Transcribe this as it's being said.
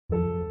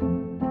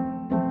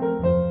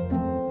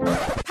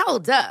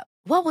Hold up.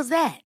 What was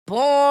that?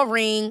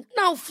 Boring.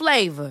 No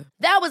flavor.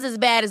 That was as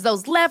bad as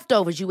those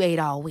leftovers you ate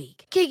all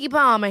week. Keke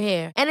Palmer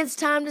here, and it's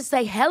time to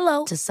say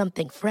hello to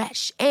something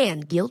fresh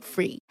and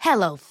guilt-free.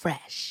 Hello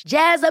Fresh.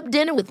 Jazz up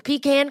dinner with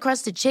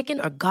pecan-crusted chicken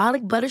or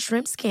garlic butter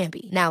shrimp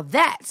scampi. Now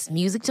that's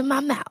music to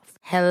my mouth.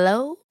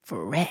 Hello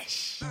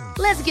Fresh.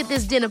 Let's get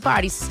this dinner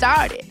party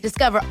started.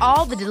 Discover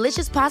all the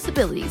delicious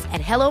possibilities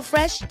at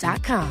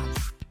hellofresh.com.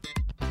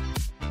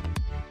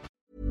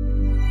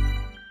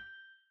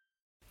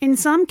 In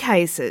some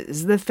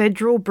cases, the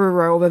Federal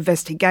Bureau of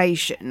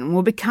Investigation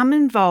will become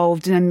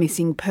involved in a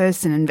missing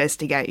person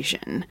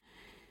investigation.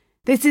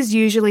 This is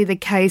usually the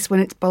case when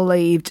it's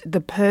believed the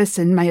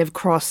person may have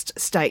crossed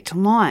state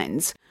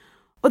lines,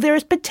 or there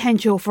is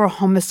potential for a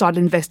homicide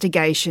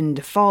investigation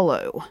to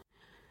follow.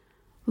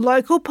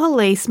 Local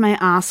police may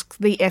ask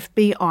the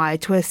FBI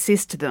to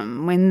assist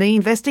them when the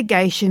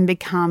investigation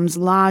becomes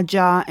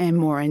larger and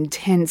more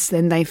intense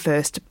than they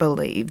first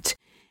believed,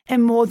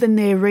 and more than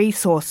their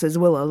resources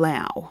will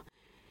allow.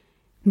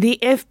 The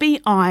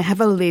FBI have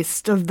a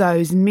list of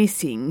those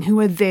missing who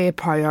are their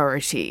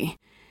priority.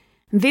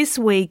 This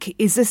week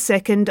is the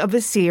second of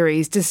a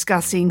series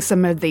discussing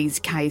some of these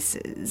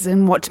cases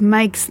and what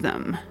makes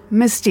them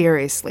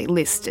mysteriously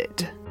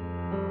listed.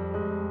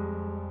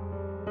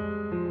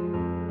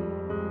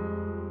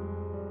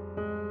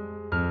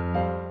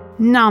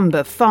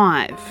 Number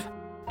 5.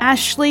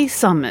 Ashley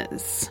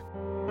Summers.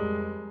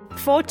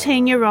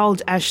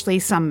 14-year-old Ashley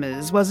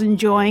Summers was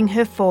enjoying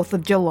her 4th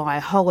of July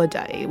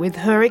holiday with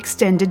her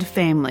extended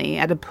family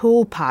at a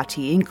pool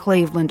party in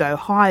Cleveland,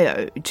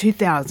 Ohio,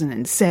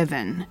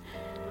 2007.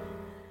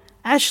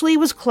 Ashley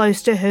was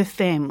close to her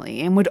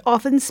family and would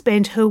often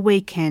spend her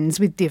weekends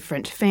with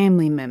different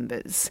family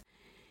members.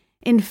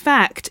 In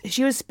fact,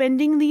 she was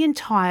spending the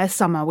entire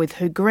summer with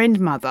her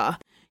grandmother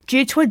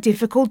due to a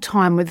difficult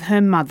time with her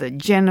mother,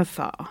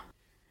 Jennifer.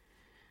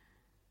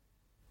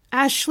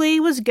 Ashley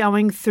was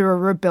going through a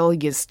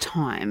rebellious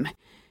time.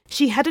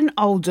 She had an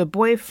older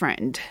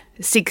boyfriend,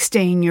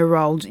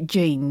 16-year-old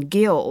Gene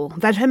Gill,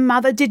 that her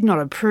mother did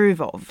not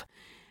approve of,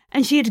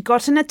 and she had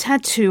gotten a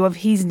tattoo of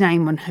his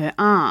name on her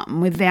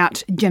arm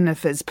without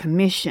Jennifer's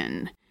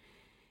permission.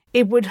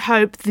 It would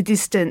hope the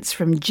distance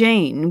from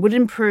Gene would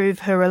improve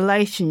her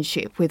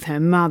relationship with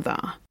her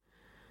mother.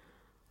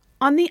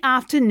 On the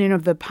afternoon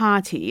of the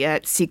party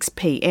at 6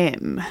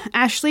 p.m,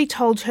 Ashley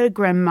told her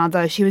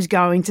grandmother she was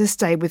going to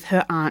stay with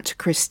her aunt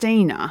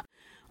Christina,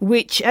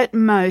 which at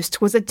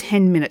most was a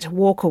 10-minute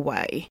walk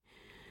away.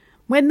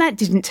 When that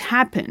didn't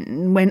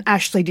happen, when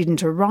Ashley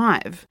didn't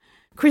arrive,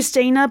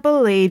 Christina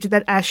believed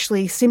that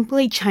Ashley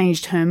simply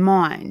changed her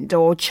mind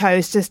or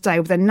chose to stay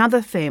with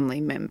another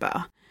family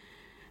member.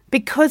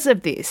 Because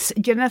of this,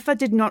 Jennifer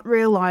did not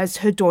realise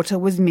her daughter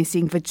was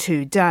missing for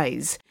 2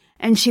 days,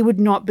 and she would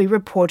not be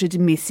reported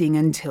missing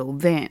until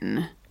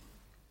then.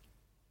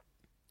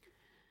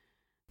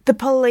 The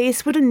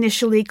police would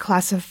initially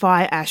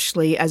classify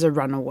Ashley as a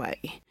runaway.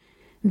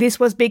 This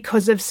was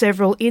because of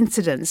several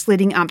incidents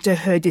leading up to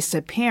her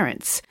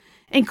disappearance,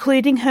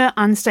 including her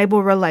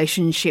unstable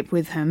relationship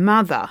with her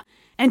mother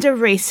and a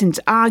recent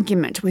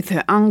argument with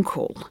her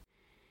uncle.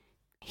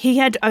 He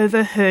had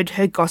overheard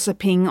her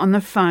gossiping on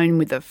the phone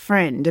with a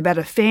friend about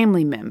a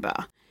family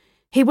member.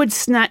 He would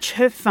snatch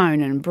her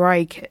phone and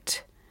break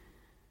it.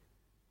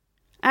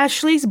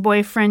 Ashley's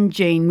boyfriend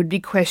Gene would be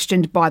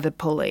questioned by the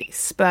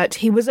police, but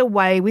he was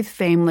away with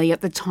family at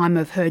the time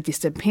of her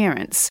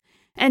disappearance,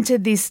 and to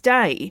this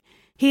day,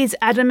 he is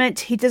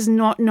adamant he does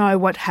not know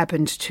what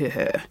happened to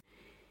her.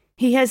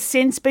 He has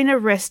since been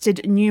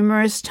arrested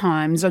numerous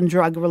times on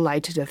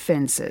drug-related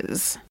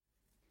offences.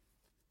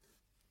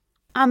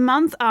 A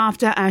month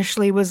after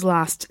Ashley was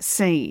last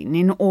seen,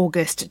 in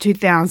August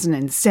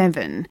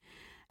 2007,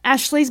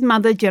 Ashley's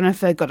mother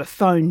Jennifer got a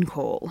phone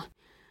call.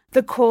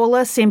 The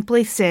caller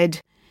simply said,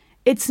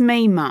 "It's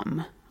me,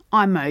 Mum.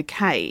 I'm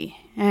okay,"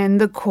 and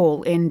the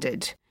call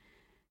ended.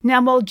 Now,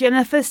 while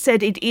Jennifer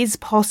said it is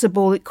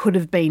possible it could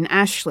have been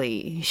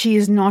Ashley, she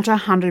is not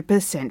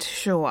 100%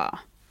 sure.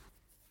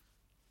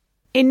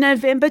 In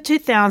November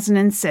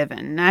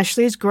 2007,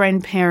 Ashley's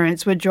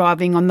grandparents were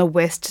driving on the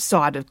west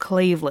side of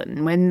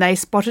Cleveland when they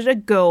spotted a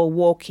girl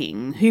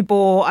walking who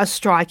bore a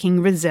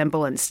striking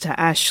resemblance to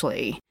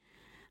Ashley.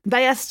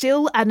 They are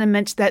still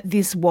adamant that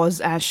this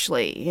was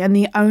Ashley, and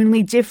the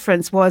only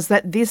difference was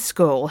that this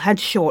girl had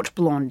short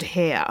blonde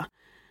hair.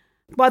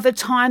 By the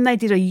time they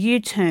did a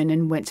U-turn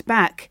and went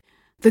back,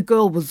 the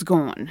girl was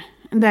gone.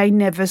 They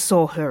never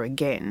saw her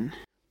again.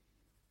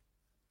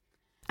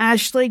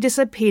 Ashley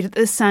disappeared at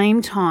the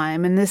same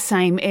time in the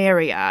same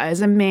area as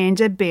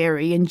Amanda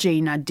Berry and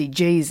Gina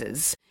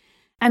DeJesus,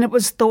 and it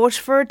was thought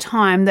for a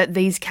time that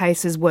these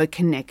cases were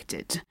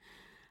connected.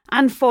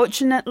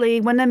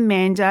 Unfortunately, when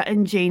Amanda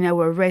and Gina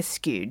were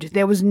rescued,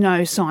 there was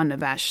no sign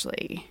of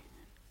Ashley.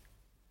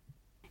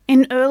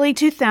 In early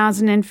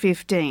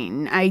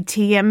 2015,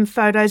 ATM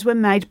photos were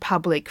made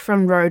public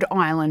from Rhode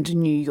Island,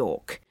 New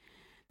York.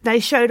 They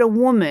showed a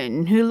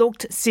woman who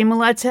looked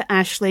similar to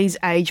Ashley's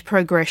age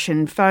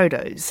progression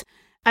photos,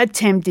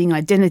 attempting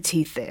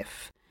identity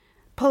theft.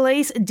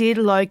 Police did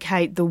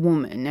locate the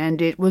woman,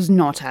 and it was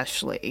not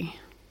Ashley.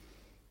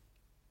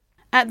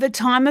 At the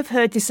time of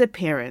her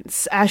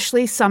disappearance,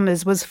 Ashley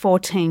Summers was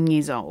 14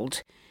 years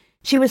old.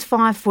 She was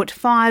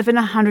 5'5" and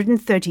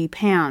 130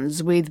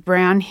 pounds, with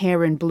brown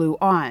hair and blue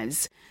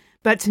eyes,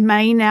 but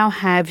may now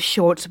have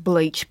short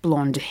bleach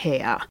blonde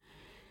hair.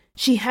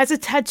 She has a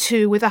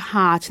tattoo with a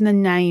heart and the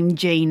name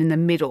Jean in the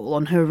middle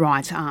on her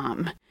right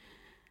arm.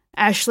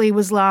 Ashley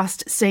was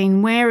last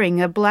seen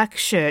wearing a black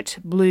shirt,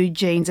 blue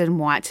jeans and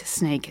white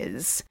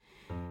sneakers.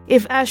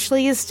 If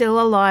Ashley is still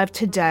alive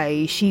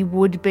today, she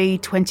would be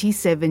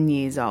 27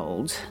 years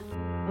old.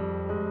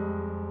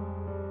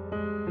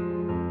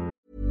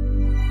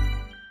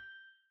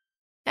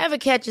 Ever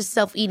catch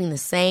yourself eating the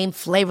same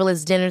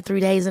flavorless dinner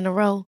 3 days in a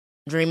row?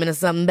 Dreaming of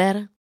something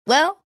better?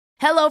 Well,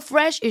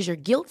 HelloFresh is your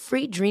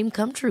guilt-free dream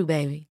come true,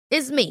 baby.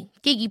 It's me,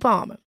 Keke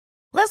Palmer.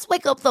 Let's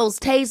wake up those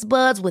taste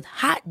buds with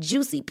hot,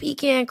 juicy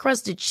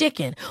pecan-crusted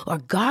chicken or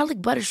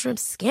garlic butter shrimp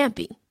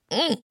scampi.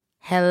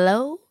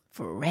 Hello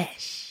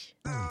Fresh.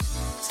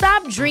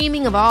 Stop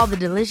dreaming of all the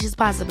delicious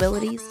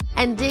possibilities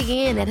and dig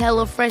in at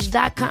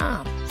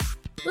HelloFresh.com.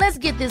 Let's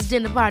get this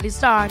dinner party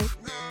started.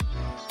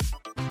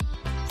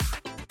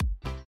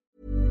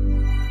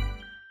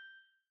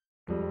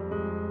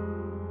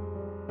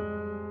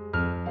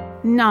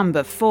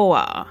 Number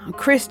 4.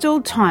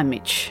 Crystal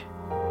Tymich.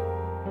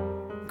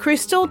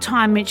 Crystal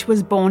Tymich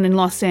was born in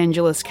Los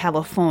Angeles,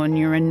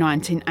 California in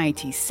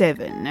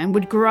 1987 and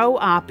would grow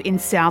up in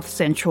South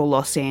Central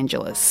Los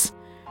Angeles.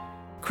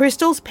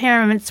 Crystal's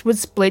parents would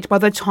split by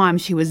the time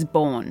she was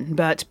born,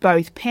 but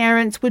both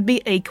parents would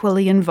be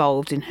equally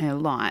involved in her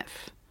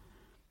life.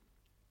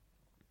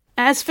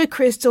 As for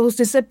Crystal's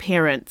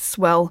disappearance,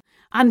 well,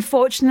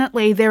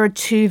 unfortunately there are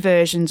two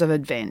versions of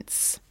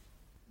events.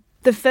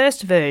 The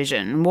first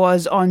version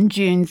was on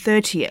June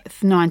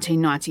 30th,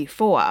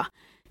 1994.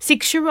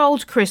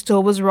 6-year-old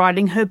Crystal was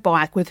riding her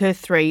bike with her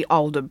 3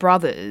 older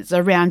brothers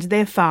around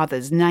their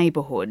father's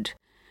neighbourhood.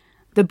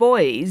 The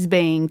boys,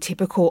 being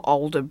typical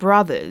older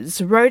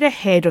brothers, rode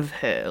ahead of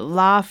her,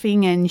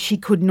 laughing, and she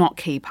could not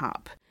keep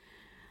up.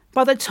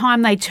 By the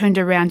time they turned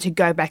around to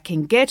go back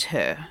and get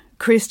her,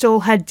 Crystal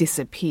had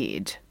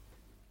disappeared.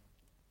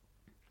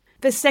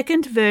 The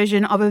second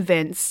version of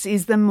events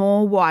is the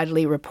more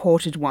widely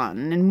reported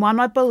one, and one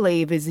I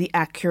believe is the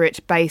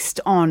accurate based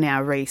on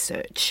our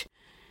research.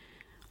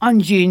 On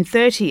June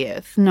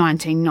 30th,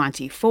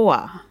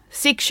 1994,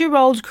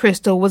 6-year-old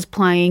Crystal was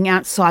playing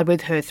outside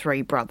with her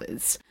 3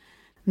 brothers.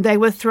 They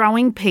were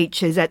throwing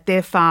peaches at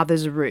their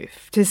father's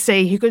roof to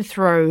see who could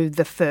throw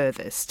the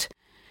furthest.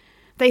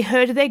 They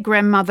heard their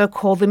grandmother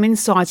call them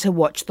inside to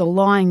watch The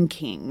Lion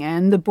King,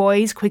 and the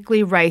boys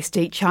quickly raced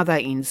each other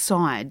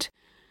inside.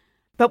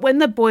 But when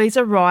the boys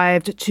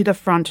arrived to the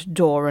front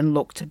door and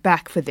looked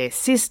back for their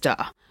sister,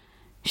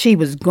 she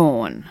was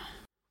gone.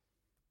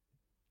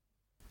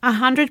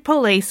 100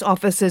 police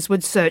officers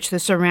would search the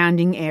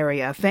surrounding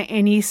area for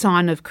any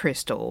sign of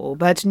Crystal,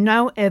 but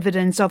no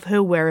evidence of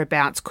her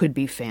whereabouts could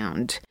be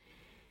found.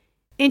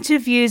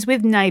 Interviews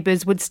with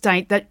neighbours would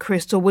state that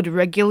Crystal would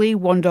regularly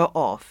wander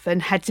off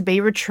and had to be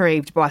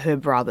retrieved by her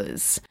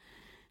brothers.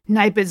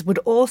 Neighbours would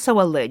also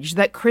allege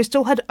that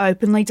Crystal had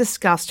openly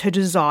discussed her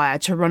desire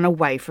to run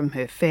away from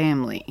her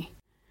family.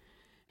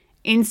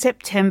 In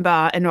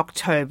September and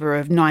October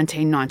of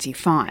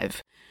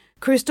 1995,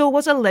 Crystal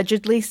was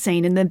allegedly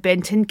seen in the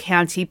Benton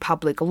County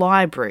Public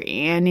Library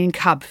and in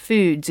Cub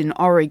Foods in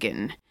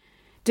Oregon.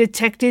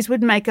 Detectives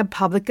would make a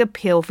public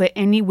appeal for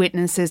any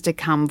witnesses to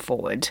come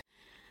forward.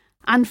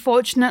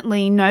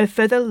 Unfortunately, no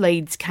further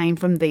leads came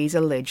from these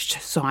alleged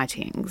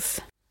sightings.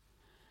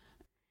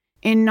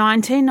 In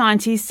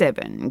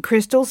 1997,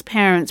 Crystal's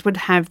parents would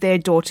have their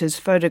daughter's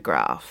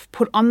photograph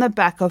put on the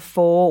back of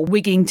 4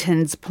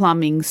 Wigington's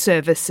Plumbing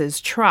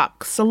Services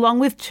trucks, along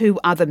with 2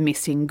 other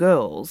missing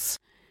girls.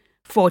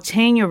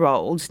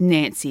 14-year-old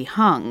Nancy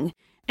Hung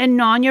and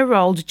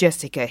 9-year-old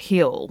Jessica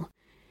Hill.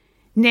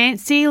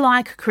 Nancy,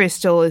 like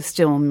Crystal, is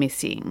still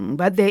missing,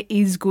 but there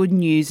is good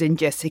news in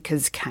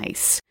Jessica's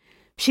case.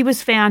 She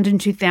was found in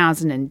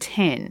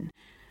 2010.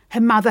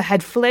 Her mother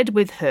had fled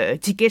with her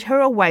to get her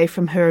away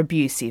from her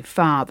abusive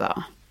father.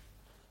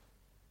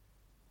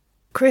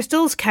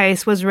 Crystal's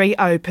case was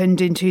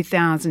reopened in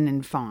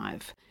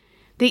 2005.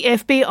 The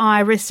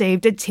FBI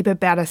received a tip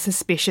about a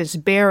suspicious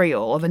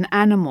burial of an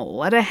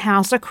animal at a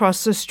house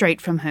across the street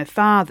from her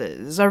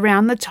father's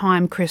around the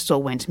time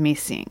Crystal went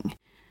missing.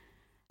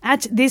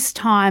 At this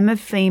time, a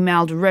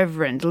female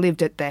reverend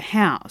lived at the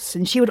house,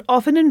 and she would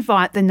often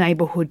invite the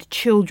neighbourhood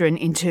children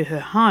into her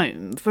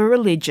home for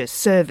religious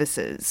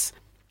services.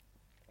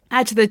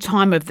 At the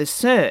time of the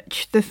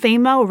search, the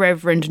female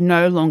reverend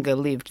no longer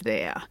lived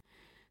there.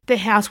 The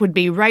house would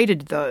be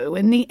raided, though,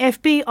 and the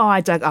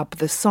FBI dug up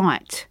the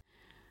site.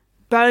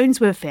 Bones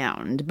were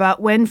found,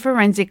 but when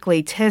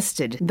forensically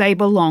tested, they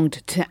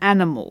belonged to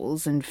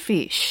animals and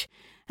fish,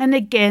 and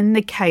again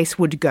the case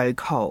would go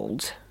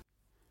cold.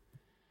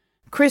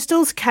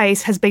 Crystal's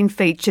case has been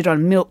featured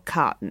on milk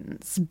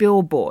cartons,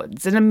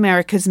 billboards, and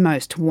America's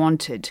Most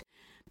Wanted,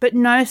 but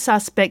no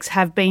suspects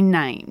have been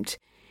named.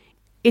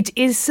 It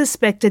is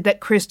suspected that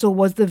Crystal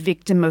was the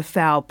victim of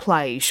foul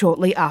play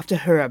shortly after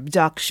her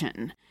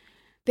abduction.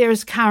 There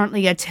is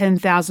currently a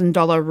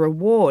 $10,000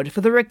 reward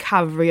for the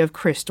recovery of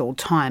Crystal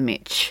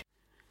Tymich.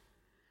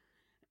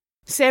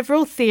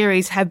 Several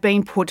theories have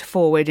been put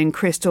forward in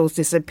Crystal's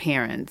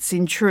disappearance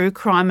in true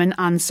crime and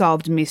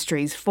unsolved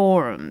mysteries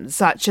forums,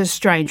 such as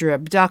Stranger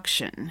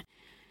Abduction.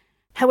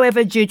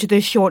 However, due to the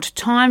short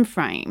time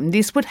frame,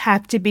 this would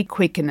have to be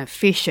quick and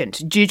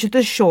efficient due to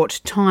the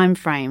short time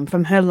frame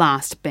from her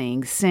last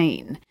being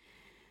seen.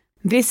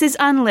 This is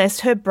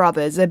unless her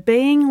brothers are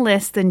being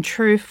less than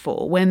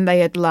truthful when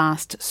they at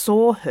last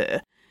saw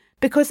her,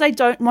 because they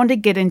don't want to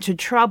get into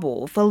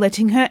trouble for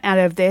letting her out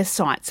of their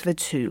sights for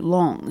too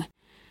long.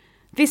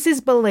 This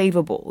is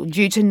believable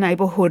due to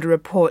neighbourhood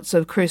reports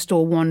of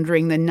Crystal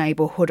wandering the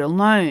neighbourhood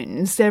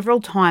alone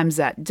several times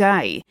that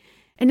day,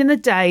 and in the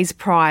days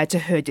prior to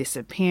her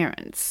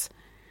disappearance.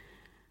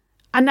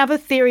 Another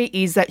theory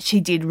is that she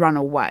did run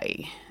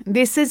away.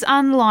 This is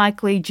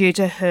unlikely due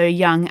to her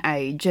young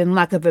age and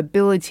lack of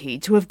ability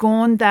to have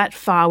gone that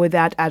far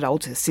without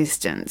adult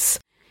assistance.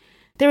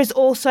 There is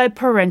also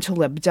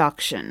parental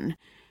abduction.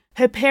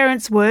 Her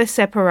parents were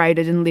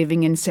separated and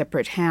living in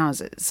separate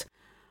houses.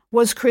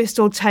 Was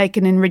Crystal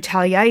taken in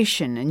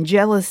retaliation and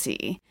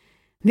jealousy?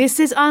 This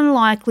is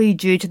unlikely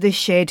due to the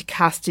shared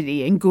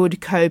custody and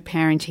good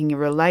co-parenting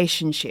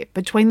relationship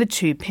between the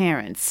two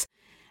parents,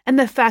 and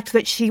the fact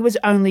that she was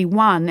only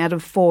one out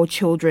of 4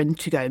 children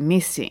to go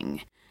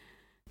missing.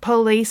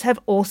 Police have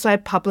also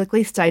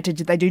publicly stated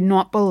they do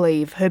not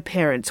believe her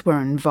parents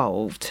were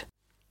involved.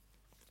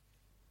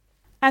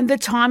 At the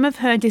time of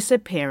her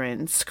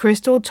disappearance,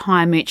 Crystal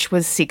Tymich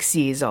was 6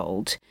 years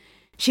old.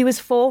 She was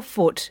 4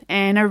 foot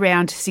and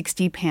around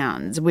 60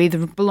 pounds,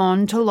 with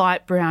blonde to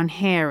light brown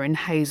hair and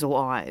hazel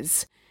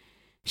eyes.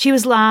 She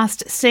was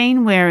last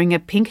seen wearing a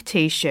pink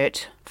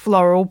t-shirt,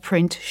 floral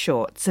print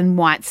shorts and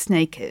white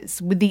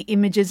sneakers with the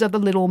images of the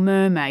Little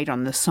Mermaid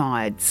on the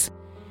sides.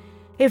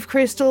 If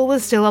Crystal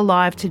was still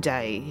alive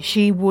today,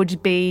 she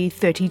would be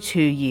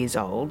 32 years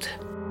old.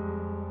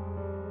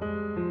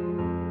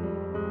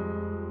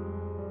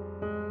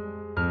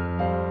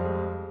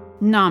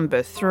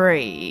 Number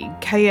 3.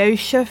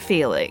 Keosha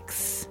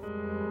Felix.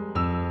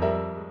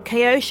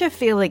 Keosha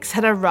Felix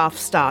had a rough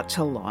start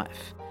to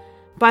life.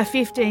 By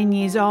 15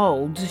 years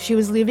old, she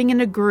was living in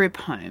a group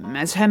home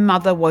as her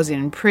mother was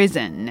in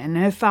prison and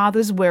her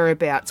father's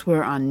whereabouts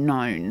were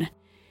unknown.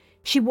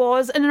 She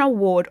was an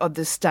award of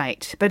the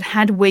state but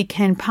had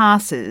weekend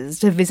passes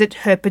to visit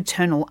her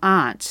paternal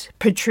aunt,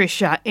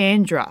 Patricia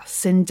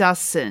Andrus, in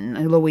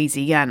Dustin,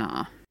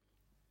 Louisiana.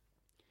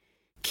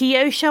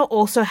 Keosha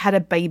also had a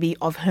baby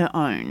of her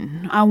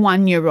own, a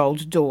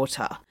 1-year-old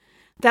daughter,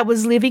 that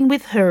was living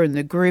with her in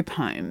the group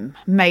home,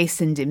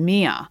 Mason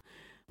Demir,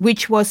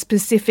 which was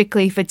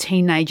specifically for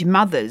teenage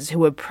mothers who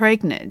were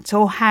pregnant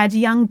or had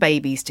young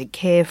babies to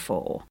care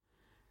for.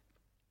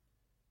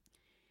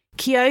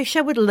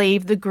 Keosha would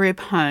leave the group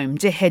home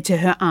to head to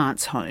her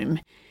aunt's home.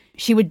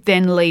 She would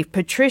then leave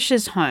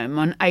Patricia's home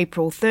on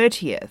April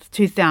 30th,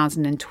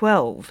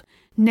 2012,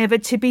 never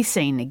to be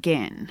seen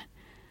again.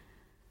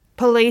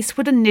 Police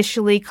would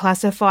initially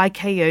classify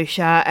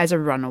Keosha as a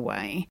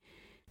runaway.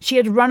 She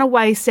had run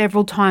away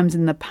several times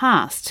in the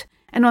past,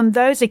 and on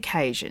those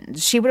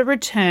occasions she would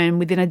return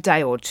within a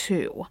day or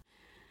 2.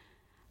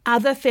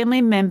 Other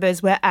family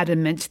members were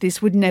adamant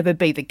this would never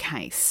be the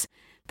case,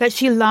 that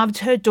she loved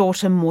her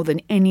daughter more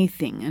than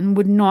anything and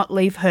would not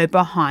leave her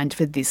behind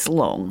for this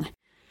long.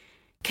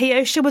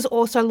 Keosha was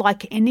also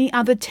like any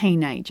other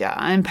teenager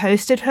and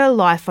posted her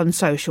life on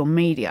social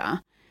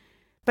media,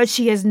 but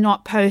she has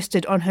not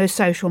posted on her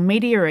social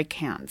media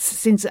accounts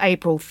since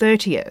April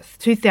 30th,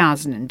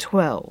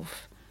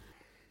 2012.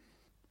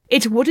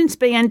 It wouldn't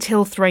be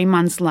until 3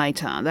 months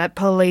later that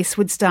police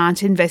would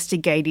start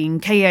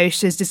investigating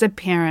Keosha's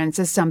disappearance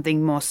as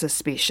something more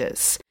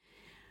suspicious.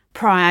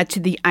 Prior to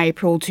the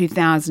April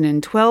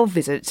 2012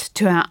 visit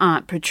to her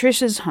Aunt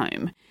Patricia's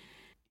home,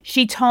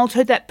 she told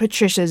her that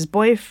Patricia's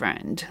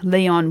boyfriend,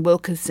 Leon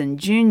Wilkerson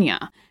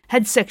Jr.,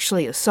 had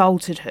sexually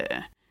assaulted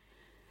her.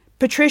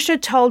 Patricia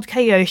told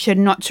Keosha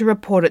not to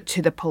report it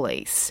to the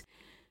police.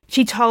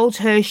 She told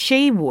her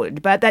she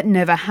would, but that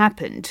never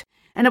happened,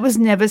 and it was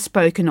never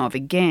spoken of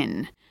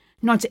again,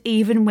 not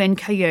even when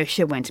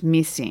Keosha went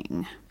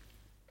missing.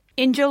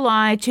 In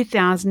July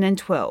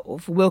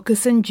 2012,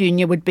 Wilkerson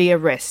Jr. would be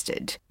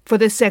arrested for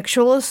the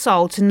sexual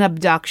assault and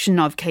abduction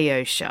of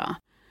Keosha.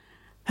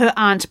 Her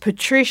Aunt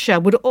Patricia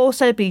would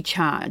also be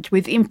charged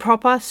with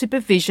improper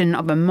supervision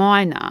of a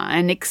minor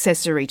and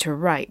accessory to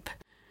rape.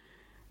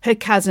 Her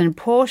cousin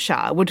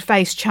Portia would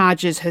face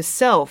charges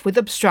herself with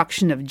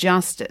obstruction of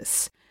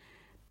justice.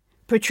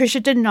 Patricia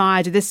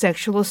denied the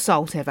sexual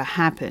assault ever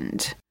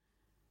happened.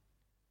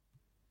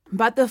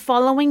 But the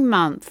following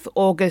month,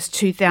 August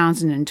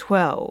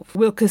 2012,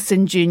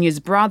 Wilkerson Jr.'s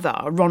brother,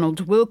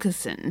 Ronald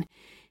Wilkerson,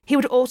 he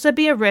would also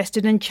be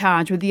arrested and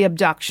charged with the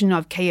abduction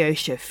of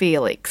Keosha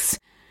Felix.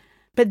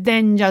 But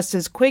then just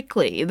as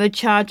quickly, the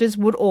charges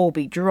would all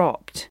be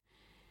dropped.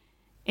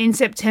 In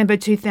September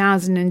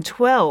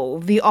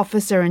 2012, the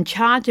officer in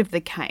charge of the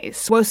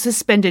case was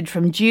suspended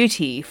from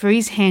duty for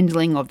his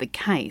handling of the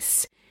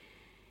case.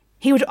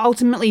 He would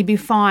ultimately be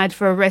fired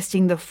for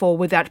arresting the four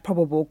without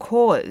probable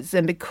cause,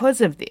 and because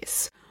of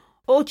this,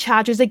 all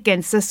charges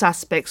against the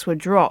suspects were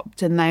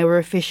dropped and they were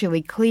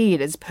officially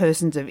cleared as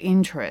persons of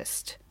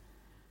interest.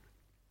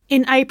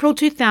 In April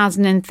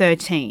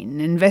 2013,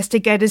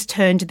 investigators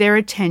turned their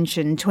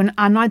attention to an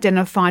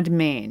unidentified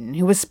man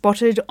who was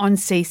spotted on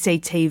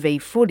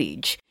CCTV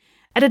footage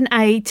at an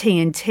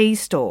AT&T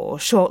store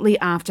shortly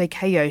after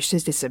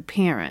Keyosha's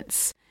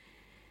disappearance.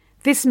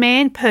 This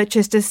man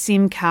purchased a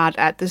SIM card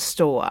at the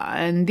store,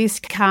 and this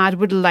card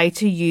would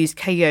later use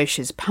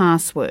Keyosha's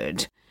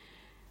password.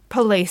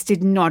 Police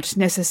did not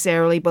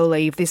necessarily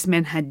believe this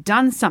man had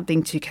done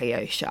something to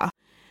Keyosha,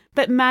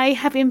 but may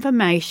have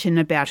information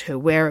about her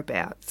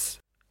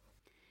whereabouts.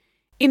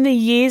 In the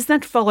years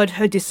that followed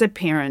her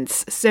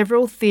disappearance,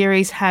 several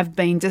theories have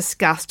been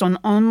discussed on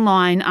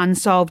online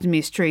unsolved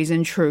mysteries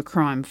and true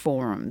crime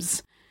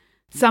forums.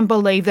 Some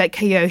believe that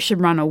Keyosha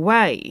ran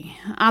away.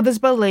 Others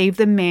believe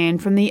the man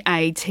from the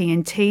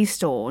AT&T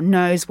store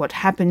knows what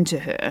happened to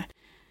her.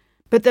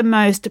 But the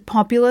most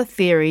popular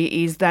theory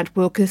is that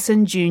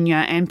Wilkerson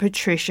Jr. and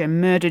Patricia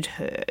murdered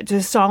her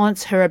to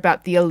silence her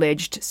about the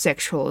alleged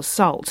sexual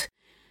assault.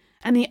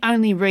 And the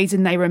only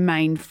reason they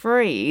remain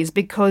free is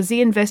because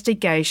the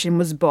investigation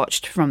was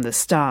botched from the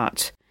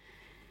start.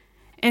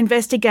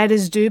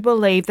 Investigators do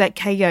believe that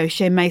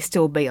Keyosha may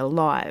still be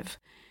alive.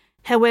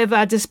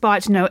 However,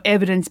 despite no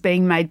evidence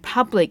being made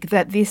public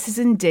that this is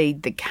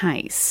indeed the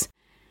case.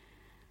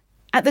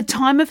 At the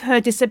time of her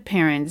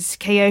disappearance,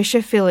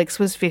 Keyosha Felix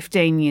was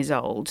 15 years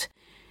old.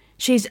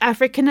 She's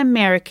African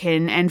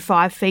American and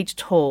 5 feet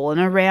tall and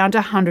around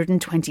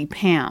 120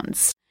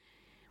 pounds.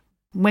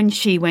 When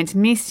she went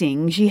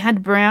missing, she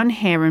had brown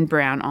hair and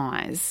brown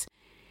eyes.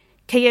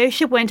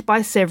 Keyosha went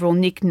by several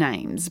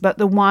nicknames, but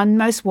the one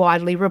most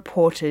widely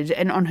reported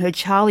and on her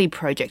Charlie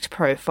Project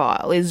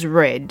profile is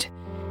Red.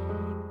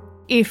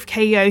 If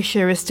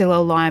Keyosha is still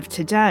alive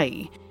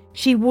today,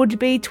 she would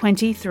be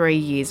 23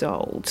 years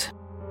old.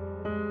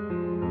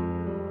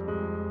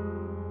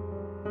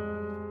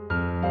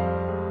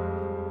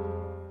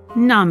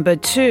 Number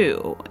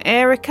 2.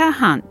 Erica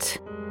Hunt.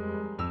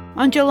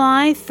 On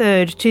July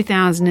 3,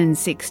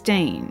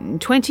 2016,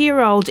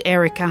 20-year-old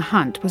Erica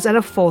Hunt was at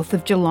a 4th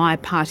of July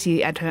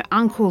party at her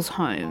uncle's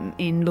home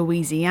in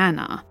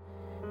Louisiana.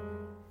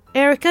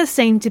 Erica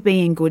seemed to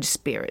be in good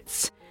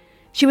spirits.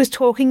 She was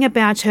talking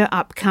about her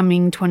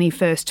upcoming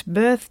 21st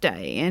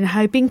birthday and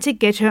hoping to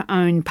get her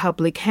own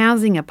public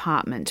housing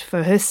apartment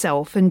for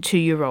herself and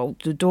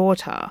 2-year-old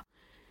daughter.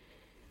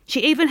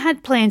 She even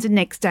had plans the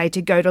next day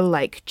to go to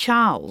Lake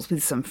Charles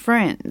with some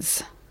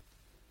friends.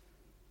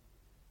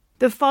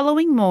 The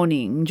following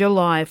morning,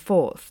 July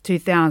 4th,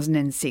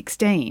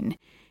 2016,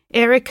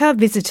 Erica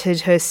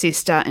visited her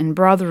sister and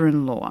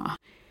brother-in-law.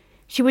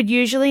 She would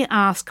usually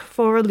ask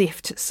for a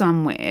lift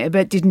somewhere,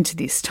 but didn't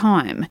this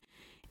time,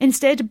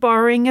 instead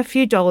borrowing a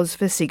few dollars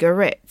for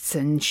cigarettes,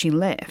 and she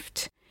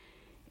left.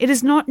 It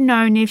is not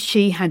known if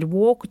she had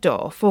walked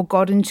off or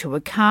got into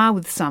a car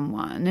with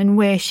someone and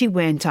where she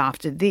went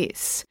after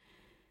this.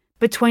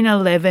 Between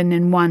 11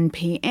 and 1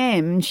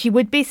 p.m, she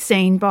would be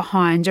seen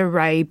behind a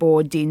Ray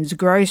Bourdin's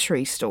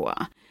grocery store.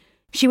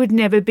 She would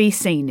never be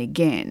seen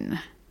again.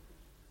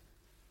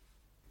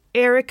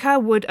 Erica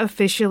would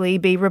officially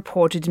be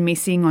reported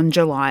missing on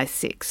July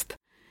 6th.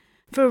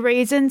 For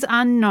reasons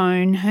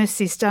unknown, her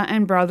sister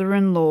and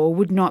brother-in-law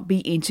would not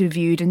be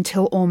interviewed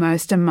until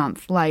almost a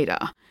month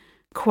later.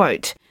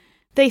 Quote,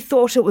 "They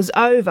thought it was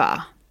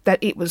over, that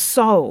it was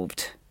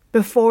solved,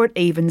 before it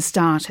even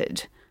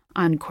started."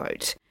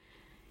 Unquote.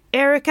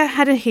 Erica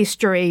had a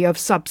history of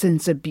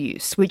substance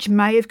abuse, which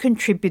may have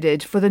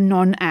contributed for the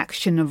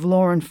non-action of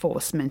law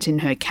enforcement in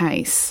her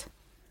case.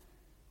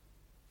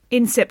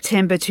 In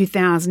September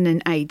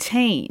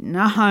 2018,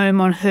 a home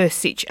on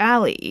Hersich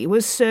Alley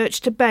was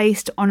searched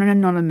based on an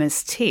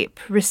anonymous tip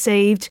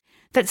received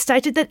that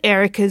stated that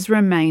Erica's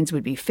remains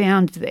would be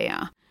found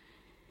there.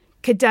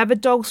 Cadaver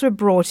dogs were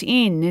brought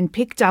in and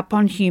picked up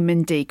on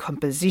human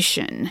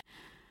decomposition.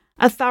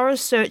 A thorough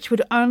search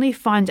would only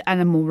find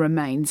animal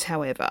remains,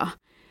 however.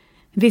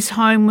 This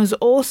home was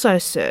also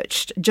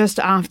searched just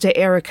after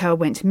Erica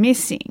went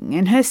missing,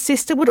 and her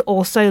sister would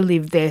also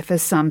live there for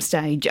some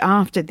stage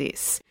after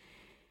this.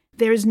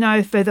 There is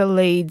no further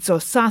leads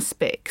or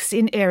suspects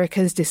in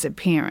Erica's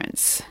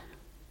disappearance.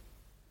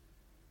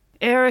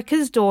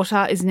 Erica's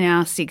daughter is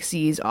now 6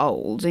 years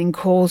old and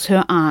calls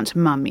her aunt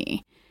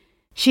Mummy.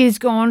 She has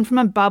gone from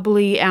a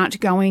bubbly,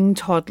 outgoing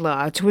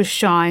toddler to a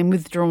shy and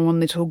withdrawn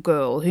little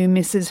girl who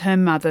misses her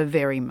mother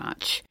very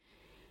much.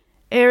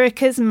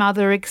 Erica's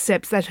mother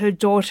accepts that her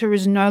daughter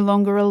is no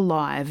longer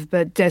alive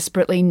but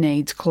desperately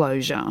needs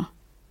closure.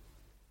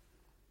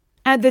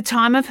 At the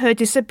time of her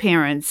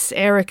disappearance,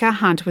 Erica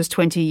Hunt was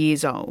 20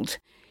 years old.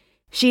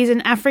 She is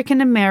an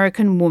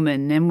African-American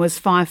woman and was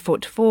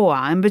 5'4"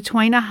 and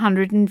between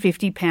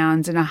 150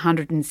 pounds and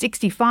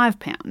 165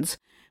 pounds,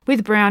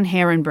 with brown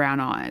hair and brown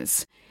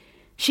eyes.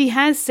 She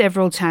has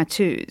several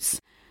tattoos.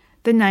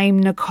 The name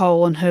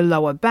Nicole on her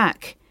lower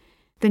back,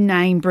 the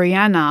name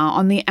Brianna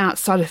on the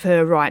outside of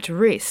her right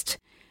wrist,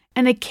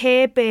 and a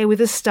Care Bear with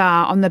a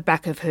star on the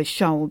back of her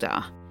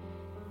shoulder.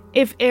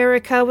 If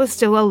Erica was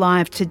still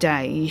alive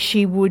today,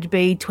 she would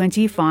be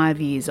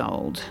 25 years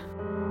old.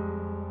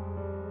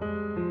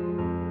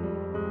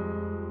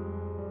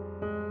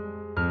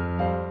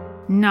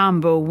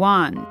 Number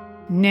 1.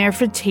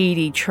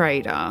 Nefertiti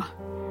Trader.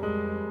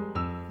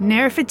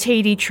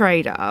 Nefertiti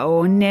Trader,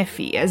 or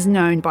Neffy as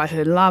known by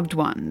her loved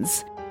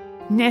ones.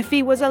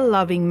 Neffy was a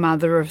loving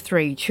mother of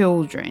 3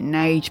 children,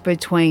 aged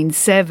between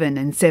 7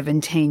 and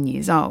 17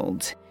 years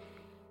old.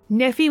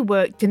 Neffy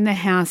worked in the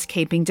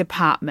housekeeping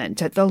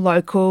department at the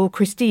local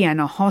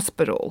Christiana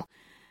Hospital,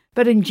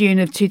 but in June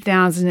of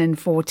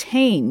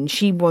 2014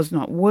 she was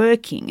not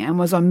working and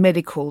was on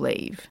medical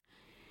leave.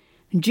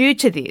 Due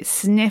to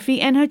this,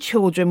 Neffy and her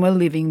children were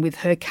living with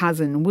her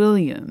cousin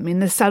William in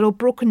the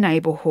Saddlebrook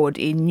neighbourhood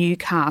in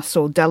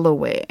Newcastle,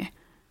 Delaware.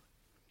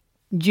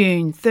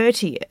 June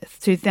 30th,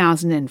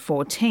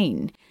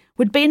 2014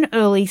 would be an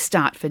early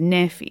start for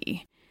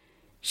Neffy.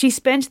 She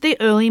spent the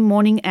early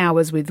morning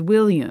hours with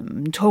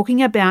William,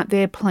 talking about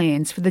their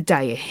plans for the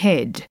day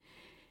ahead.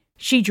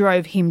 She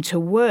drove him to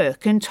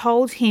work and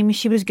told him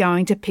she was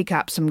going to pick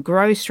up some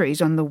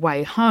groceries on the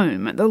way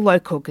home at the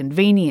local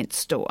convenience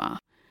store.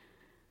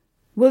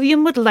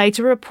 William would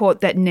later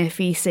report that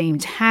Neffy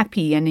seemed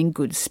happy and in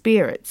good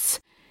spirits.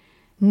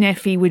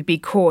 Neffy would be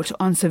caught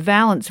on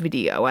surveillance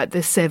video at the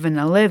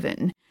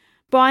 7-Eleven,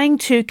 buying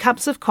 2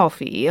 cups of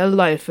coffee, a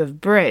loaf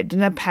of bread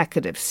and a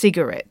packet of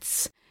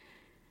cigarettes.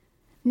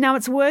 Now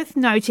it's worth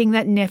noting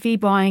that Neffy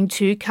buying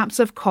 2 cups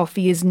of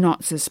coffee is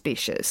not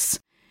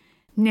suspicious.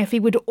 Neffy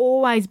would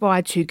always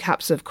buy 2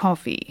 cups of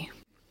coffee,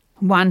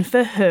 one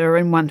for her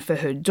and one for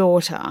her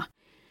daughter.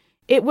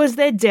 It was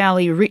their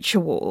daily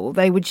ritual.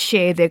 They would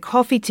share their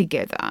coffee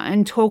together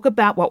and talk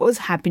about what was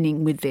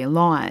happening with their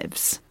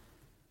lives.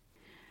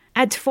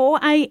 At 4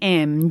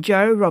 a.m,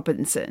 Joe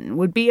Robinson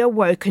would be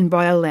awoken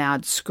by a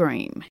loud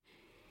scream.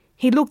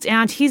 He looked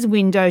out his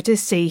window to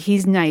see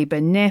his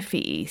neighbour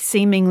Neffy,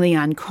 seemingly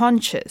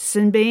unconscious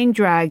and being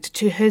dragged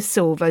to her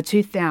silver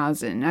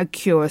 2000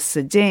 Acura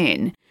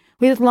sedan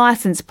with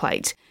licence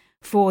plate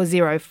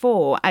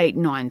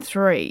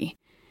 404893.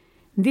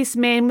 This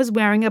man was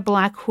wearing a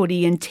black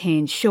hoodie and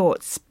tan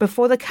shorts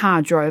before the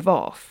car drove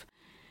off.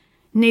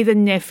 Neither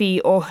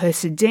Neffy or her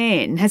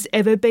sedan has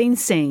ever been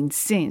seen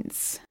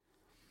since.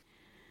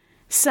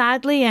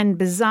 Sadly and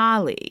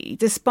bizarrely,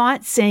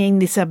 despite seeing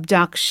this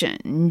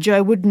abduction,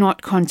 Joe would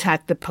not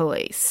contact the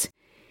police.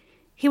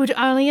 He would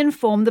only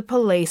inform the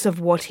police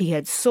of what he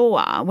had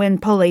saw when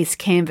police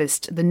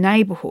canvassed the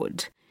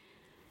neighbourhood.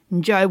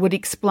 Joe would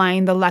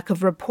explain the lack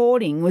of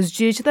reporting was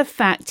due to the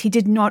fact he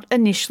did not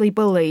initially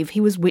believe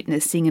he was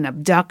witnessing an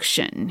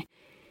abduction.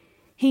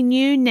 He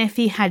knew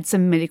Neffy had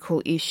some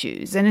medical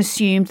issues and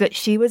assumed that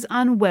she was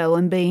unwell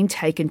and being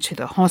taken to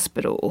the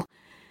hospital.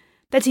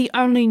 That he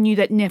only knew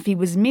that Neffy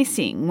was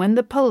missing when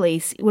the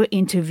police were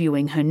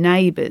interviewing her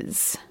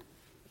neighbours.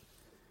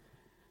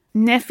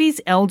 Neffy's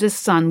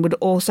eldest son would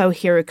also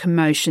hear a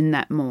commotion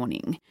that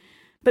morning,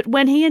 but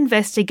when he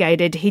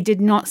investigated, he did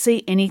not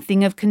see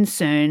anything of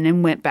concern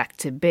and went back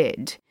to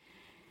bed.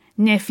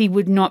 Neffy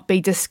would not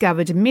be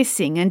discovered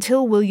missing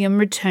until William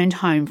returned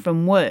home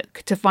from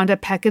work to find a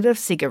packet of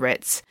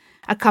cigarettes,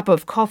 a cup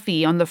of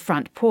coffee on the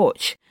front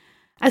porch,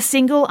 a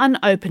single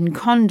unopened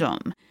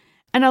condom,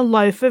 and a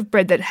loaf of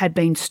bread that had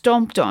been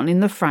stomped on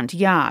in the front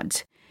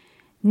yard.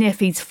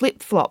 Neffy's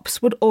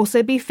flip-flops would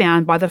also be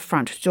found by the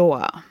front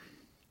door.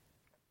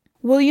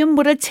 William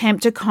would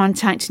attempt to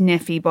contact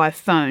Neffy by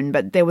phone,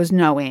 but there was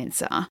no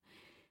answer.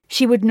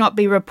 She would not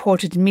be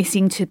reported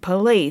missing to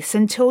police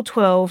until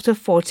 12 to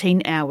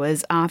 14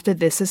 hours after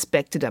the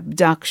suspected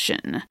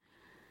abduction.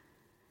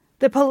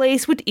 The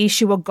police would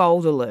issue a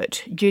gold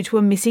alert due to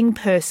a missing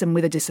person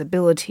with a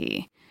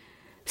disability.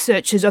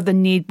 Searches of the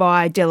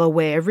nearby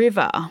Delaware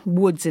River,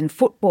 woods and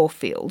football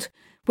field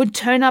would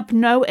turn up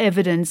no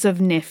evidence of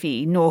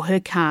Neffy nor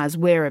her car's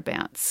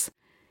whereabouts.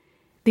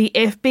 The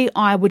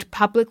FBI would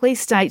publicly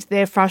state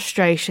their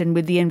frustration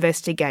with the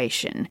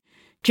investigation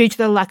due to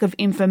the lack of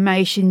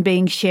information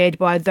being shared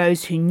by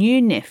those who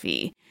knew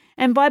Neffy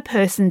and by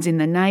persons in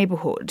the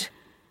neighbourhood.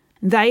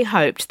 They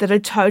hoped that a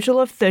total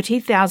of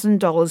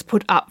 $30,000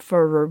 put up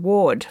for a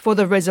reward for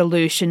the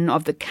resolution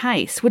of the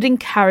case would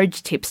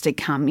encourage tips to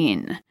come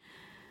in.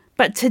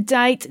 But to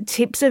date,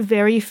 tips are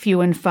very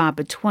few and far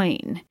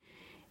between.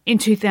 In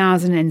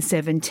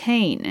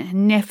 2017,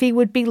 Neffy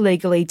would be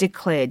legally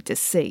declared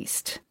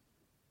deceased.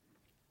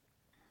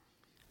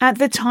 At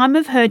the time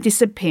of her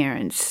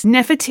disappearance,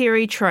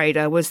 Nefertiti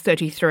Trader was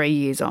 33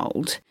 years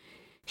old.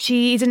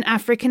 She is an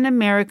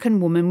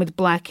African-American woman with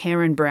black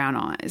hair and brown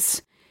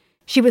eyes.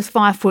 She was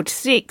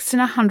 5'6" and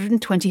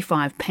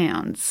 125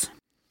 pounds.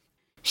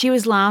 She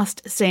was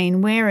last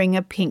seen wearing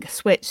a pink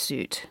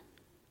sweatsuit.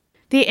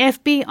 The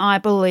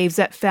FBI believes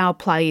that foul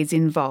play is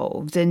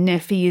involved and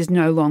Neffy is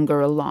no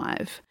longer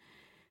alive.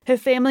 Her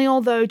family,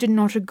 although, did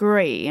not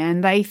agree,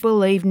 and they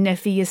believe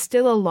Neffy is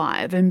still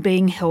alive and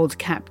being held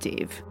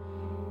captive.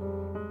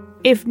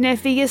 If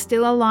Neffy is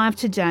still alive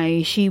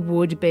today, she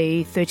would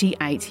be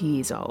 38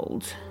 years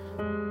old.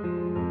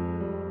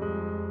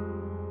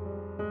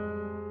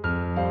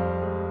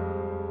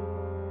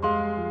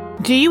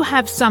 Do you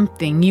have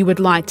something you would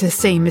like to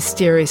see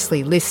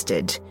mysteriously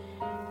listed?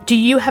 Do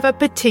you have a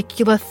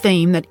particular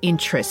theme that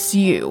interests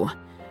you?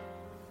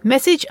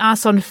 Message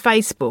us on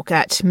Facebook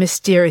at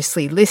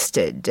Mysteriously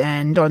Listed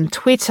and on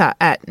Twitter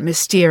at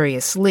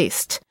Mysterious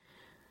List.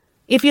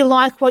 If you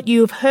like what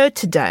you have heard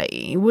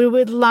today, we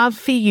would love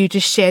for you to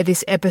share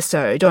this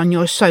episode on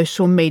your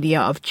social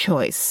media of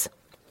choice.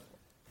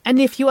 And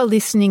if you are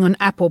listening on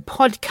Apple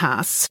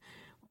Podcasts,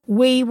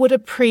 we would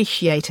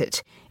appreciate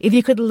it if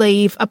you could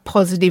leave a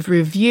positive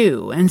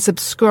review and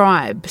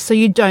subscribe so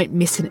you don't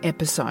miss an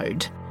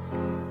episode.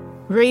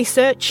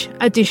 Research,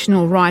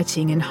 additional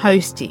writing and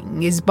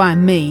hosting is by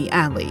me,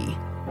 Ali.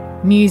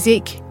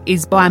 Music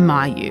is by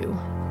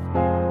Mayu.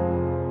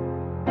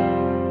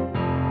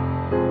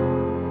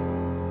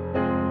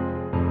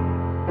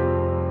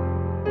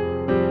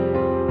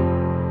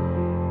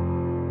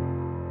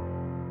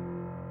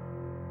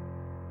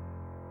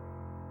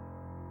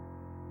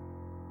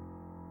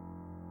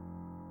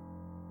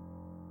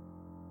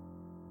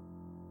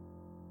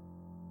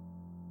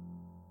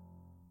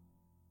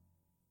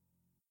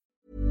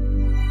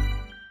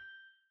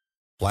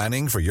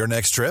 Planning for your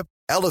next trip?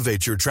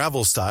 Elevate your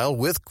travel style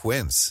with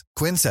Quince.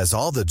 Quince has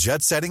all the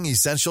jet-setting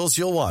essentials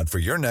you'll want for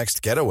your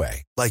next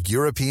getaway, like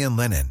European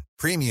linen,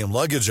 premium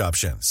luggage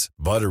options,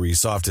 buttery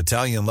soft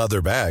Italian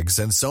leather bags,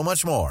 and so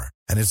much more.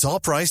 And it's all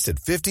priced at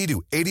 50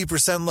 to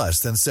 80% less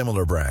than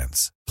similar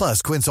brands.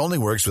 Plus, Quince only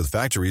works with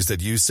factories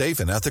that use safe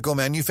and ethical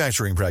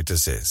manufacturing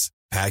practices.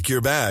 Pack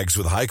your bags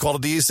with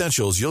high-quality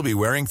essentials you'll be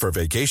wearing for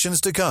vacations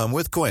to come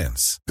with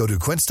Quince. Go to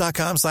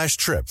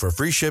quince.com/trip for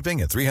free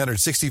shipping and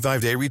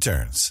 365-day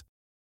returns.